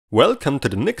Welcome to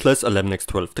the Nicholas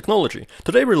 11x12 technology.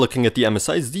 Today we're looking at the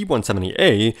MSI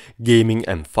Z170A Gaming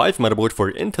M5 motherboard for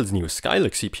Intel's new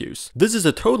Skylake CPUs. This is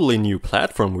a totally new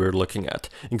platform we're looking at,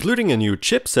 including a new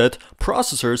chipset,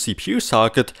 processor, CPU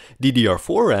socket,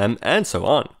 DDR4 RAM, and so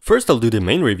on. First I'll do the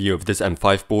main review of this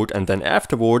M5 board, and then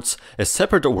afterwards a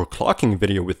separate overclocking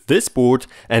video with this board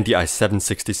and the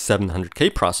i7-6700K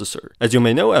processor. As you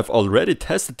may know, I've already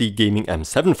tested the Gaming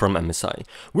M7 from MSI,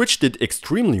 which did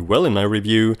extremely well in my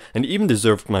review and even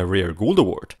deserved my rare gold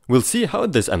award. We'll see how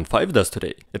this M5 does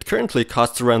today. It currently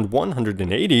costs around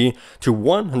 $180 to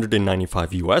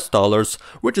 $195 US,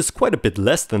 which is quite a bit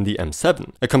less than the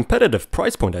M7. A competitive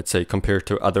price point, I'd say, compared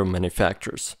to other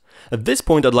manufacturers. At this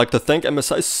point, I'd like to thank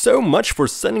MSI so much for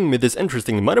sending me this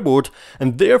interesting motherboard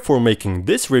and therefore making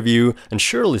this review and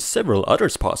surely several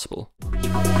others possible.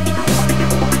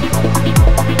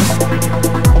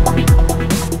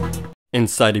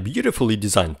 Inside a beautifully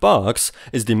designed box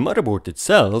is the motherboard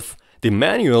itself, the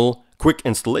manual, quick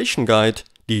installation guide,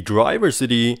 the driver's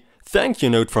ID, thank you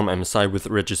note from MSI with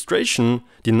registration,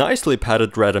 the nicely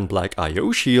padded red and black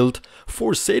I/O shield,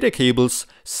 4 SATA cables,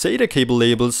 SATA cable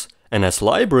labels, an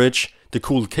SLI bridge, the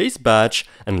cool case badge,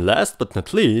 and last but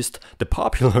not least, the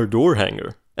popular door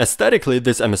hanger. Aesthetically,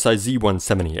 this MSI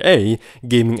Z170A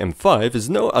Gaming M5 is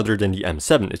no other than the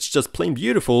M7, it's just plain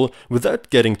beautiful without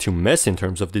getting too messy in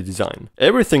terms of the design.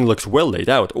 Everything looks well laid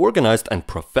out, organized and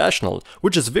professional,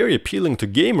 which is very appealing to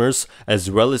gamers as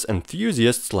well as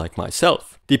enthusiasts like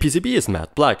myself. The PCB is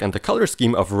matte black and the color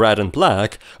scheme of red and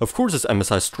black of course is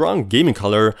MSI's strong gaming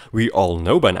color we all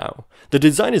know by now. The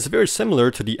design is very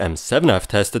similar to the M7 I've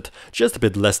tested, just a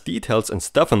bit less details and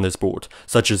stuff on this board,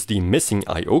 such as the missing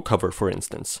I/O cover for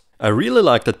instance. I really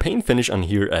like that paint finish on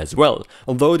here as well,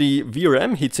 although the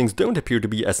VRM heatsinks don't appear to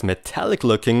be as metallic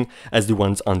looking as the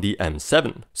ones on the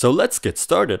M7. So let's get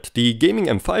started. The Gaming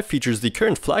M5 features the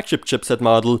current flagship chipset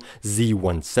model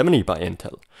Z170 by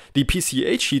Intel. The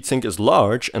PCIe heatsink is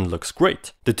large and looks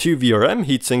great. The 2 VRM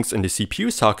heatsinks in the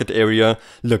CPU socket area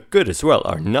look good as well,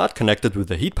 are not connected with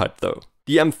the heat pipe though.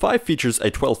 The M5 features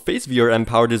a 12-phase VRM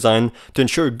power design to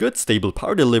ensure good stable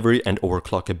power delivery and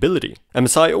overclockability.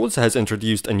 MSI also has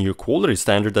introduced a new quality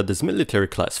standard that is Military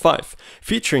Class 5,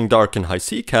 featuring dark and high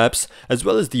C caps, as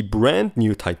well as the brand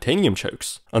new titanium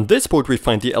chokes. On this board we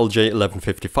find the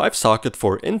LJ1155 socket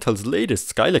for Intel's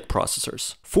latest Skylake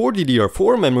processors. 4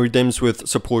 DDR4 memory DIMMs with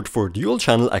support for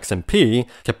dual-channel XMP,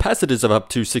 capacities of up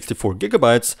to 64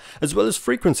 GB, as well as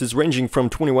frequencies ranging from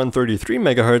 2133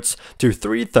 MHz to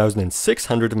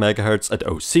 3600 MHz at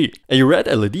OC. A red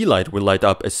LED light will light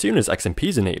up as soon as XMP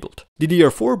is enabled.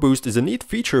 DDR4 boost is a neat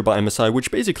feature by MSI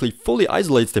which basically fully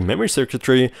isolates the memory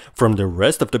circuitry from the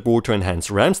rest of the board to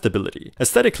enhance RAM stability.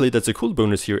 Aesthetically, that's a cool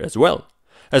bonus here as well.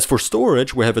 As for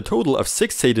storage, we have a total of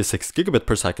 6 SATA 6 Gigabit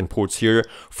per second ports here,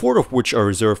 4 of which are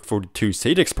reserved for the 2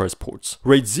 SATA Express ports.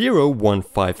 RAID 0, 1,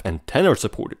 5 and 10 are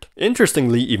supported.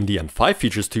 Interestingly, even the M5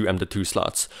 features 2 M.2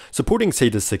 slots, supporting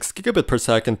SATA 6 Gigabit per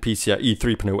second PCIe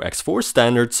 3.0 x4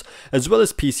 standards, as well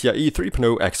as PCIe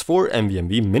 3.0 x4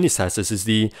 NVMe Mini-SAS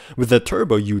SSD with a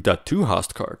Turbo U.2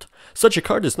 host card. Such a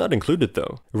card is not included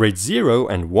though. RAID 0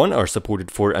 and 1 are supported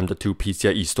for M.2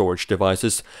 PCIe storage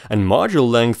devices and module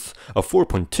length of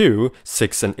 4.2,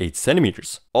 6 and 8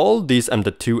 cm. All these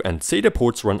M.2 and SATA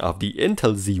ports run off the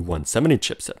Intel Z170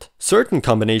 chipset. Certain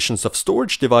combinations of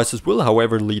storage devices will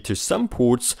however lead to some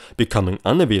ports becoming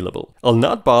unavailable. I'll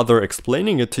not bother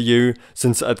explaining it to you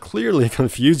since I'd clearly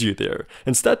confuse you there.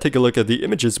 Instead take a look at the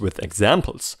images with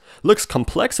examples. Looks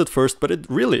complex at first, but it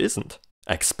really isn't.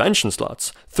 Expansion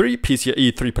slots, 3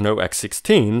 PCIe 3.0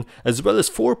 x16, as well as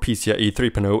 4 PCIe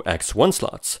 3.0 x1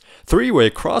 slots,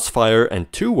 3-way CrossFire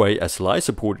and 2-way SLI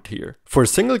supported here. For a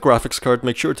single graphics card,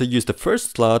 make sure to use the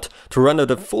first slot to run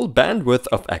at a full bandwidth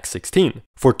of x16.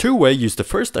 For 2-way, use the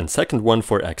first and second one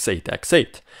for x8,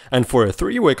 x8. And for a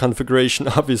 3-way configuration,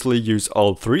 obviously use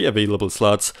all 3 available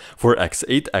slots for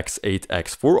x8, x8,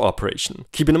 x4 operation.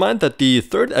 Keep in mind that the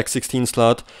third x16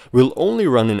 slot will only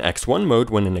run in x1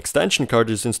 mode when an extension card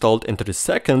is installed into the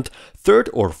second, third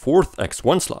or fourth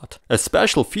x1 slot. A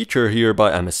special feature here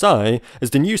by MSI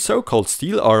is the new so-called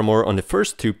steel armor on the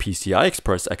first 2 PCI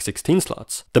Express x16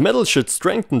 slots. The metal should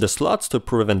strengthen the slots to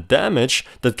prevent damage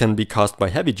that can be caused by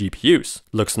heavy GPUs.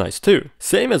 Looks nice too.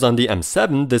 Same as on the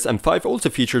M7, this M5 also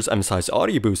features features MSI's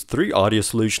Audio Boost 3 audio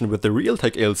solution with the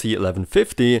Realtek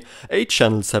LC1150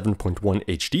 8-channel 7.1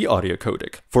 HD audio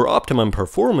codec. For optimum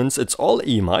performance, it's all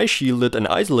EMI shielded and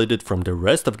isolated from the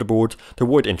rest of the board to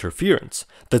avoid interference.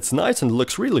 That's nice and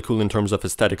looks really cool in terms of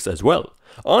aesthetics as well.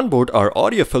 Onboard are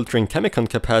audio filtering Chemicon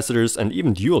capacitors and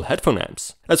even dual headphone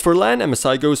amps. As for LAN,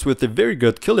 MSI goes with the very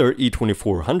good killer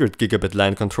E2400 Gigabit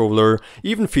LAN controller,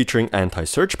 even featuring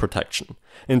anti-surge protection.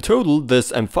 In total,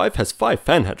 this M5 has 5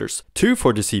 fan headers, 2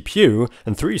 for the CPU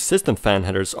and 3 system fan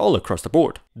headers all across the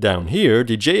board. Down here,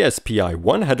 the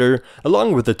JSPI1 header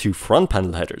along with the 2 front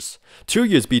panel headers, 2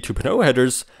 USB 2.0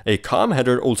 headers, a COM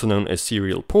header also known as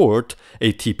serial port,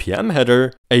 a TPM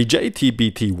header, a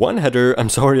JTBT1 header, I'm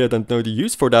sorry I don't know the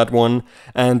use for that one,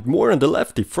 and more on the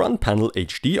left the front panel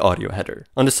HD audio header.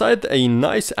 On the side a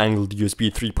nice angled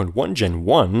USB 3.1 Gen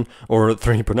 1 or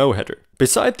 3.0 header.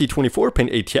 Beside the 24-pin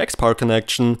ATX power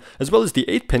connection, as well as the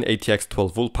 8-pin ATX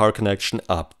 12V power connection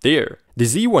up there. The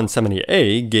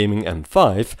Z170A Gaming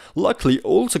M5 luckily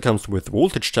also comes with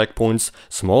voltage checkpoints,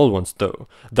 small ones though.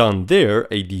 Down there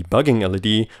a debugging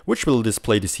LED which will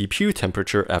display the CPU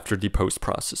temperature after the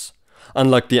post-process.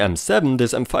 Unlike the M7,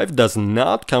 this M5 does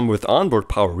not come with onboard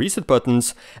power reset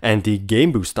buttons and the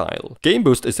Game Boost dial. Game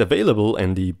Boost is available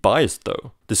in the BIOS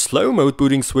though. The slow mode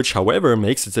booting switch however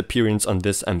makes its appearance on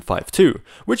this M5 too,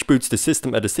 which boots the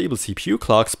system at a stable CPU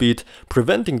clock speed,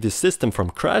 preventing the system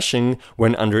from crashing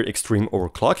when under extreme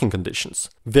overclocking conditions.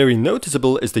 Very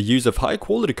noticeable is the use of high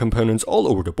quality components all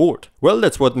over the board. Well,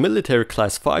 that's what military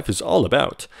class 5 is all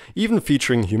about, even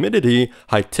featuring humidity,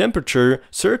 high temperature,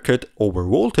 circuit, over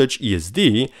voltage,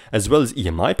 ESD, as well as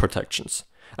EMI protections.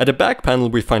 At the back panel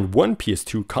we find one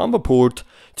PS2 combo port,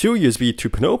 2 USB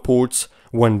 2.0 ports,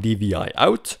 1 DVI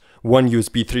out, 1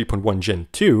 USB 3.1 Gen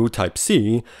 2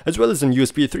 Type-C, as well as an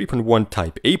USB 3.1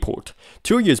 Type-A port,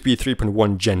 2 USB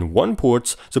 3.1 Gen 1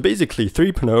 ports, so basically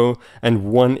 3.0, and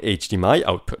 1 HDMI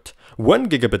output, 1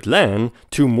 Gigabit LAN,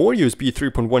 2 more USB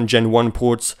 3.1 Gen 1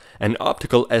 ports, an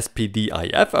optical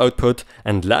PDIF output,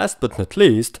 and last but not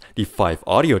least, the 5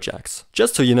 audio jacks.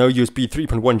 Just so you know, USB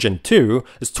 3.1 Gen 2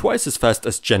 is twice as fast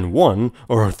as Gen 1,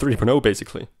 or 3.0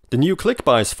 basically. The new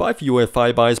ClickBios 5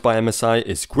 UEFI BIOS by MSI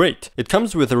is great. It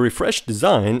comes with a refreshed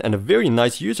design and a very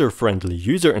nice user-friendly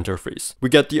user interface. We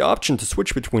get the option to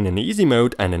switch between an easy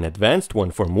mode and an advanced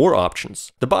one for more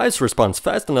options. The BIOS responds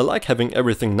fast and I like having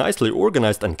everything nicely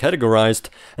organized and categorized,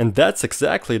 and that's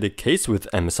exactly the case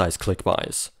with MSI's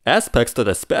ClickBios. Aspects that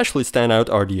especially stand out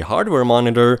are the hardware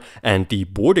monitor and the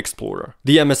board explorer.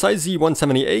 The MSI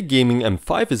Z170A Gaming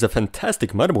M5 is a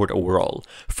fantastic motherboard overall.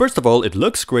 First of all, it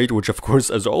looks great, which of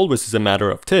course as always is a matter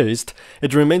of taste.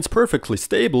 It remains perfectly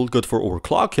stable, good for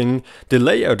overclocking, the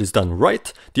layout is done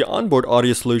right, the onboard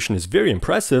audio solution is very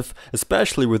impressive,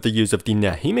 especially with the use of the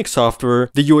Nahimic software,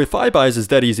 the UEFI BIOS is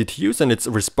that easy to use and its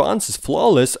response is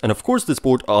flawless, and of course this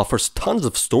board offers tons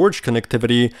of storage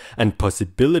connectivity and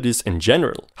possibilities in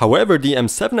general. However, the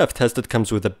M7 I've tested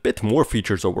comes with a bit more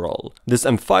features overall. This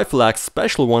M5 lacks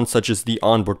special ones such as the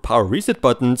onboard power reset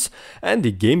buttons and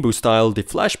the Game Boost dial, the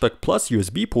Flashback Plus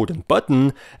USB port and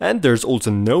button, and there's also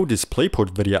no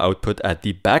DisplayPort video output at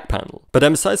the back panel. But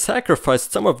MSI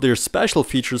sacrificed some of their special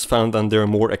features found on their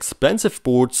more expensive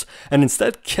boards and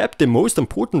instead kept the most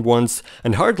important ones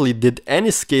and hardly did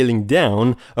any scaling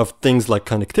down of things like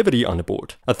connectivity on the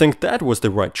board. I think that was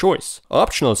the right choice.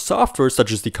 Optional software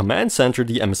such as the Command Center,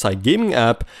 the MSI Gaming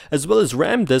app, as well as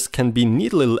RAM disk can be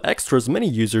neat little extras many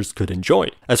users could enjoy.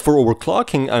 As for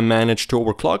overclocking, I managed to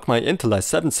overclock my Intel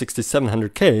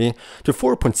i7-6700K to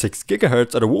 4.6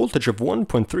 GHz at a voltage of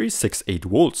 1.368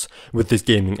 volts with this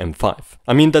Gaming M5.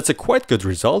 I mean, that's a quite good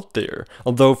result there,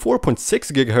 although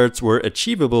 4.6 GHz were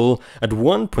achievable at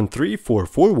 1.344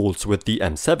 volts with the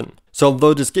M7. So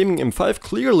although this Gaming M5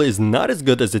 clearly is not as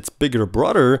good as its bigger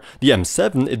brother, the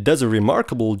M7, it does a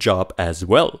remarkable job as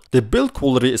well. The build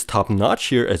quality is top notch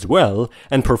here as well,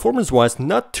 and performance wise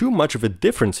not too much of a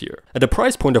difference here. At a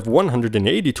price point of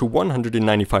 $180 to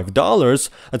 $195,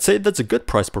 I'd say that's a good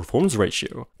price performance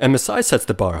ratio. MSI sets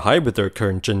the bar high with their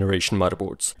current generation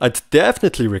motherboards. I'd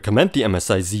definitely recommend the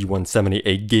MSI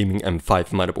Z170A Gaming M5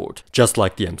 motherboard. Just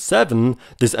like the M7,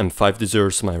 this M5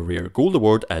 deserves my Rare Gold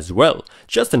Award as well,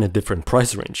 just in a different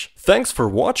price range. Thanks for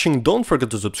watching, don't forget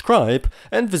to subscribe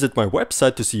and visit my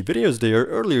website to see videos there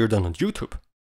earlier than on YouTube.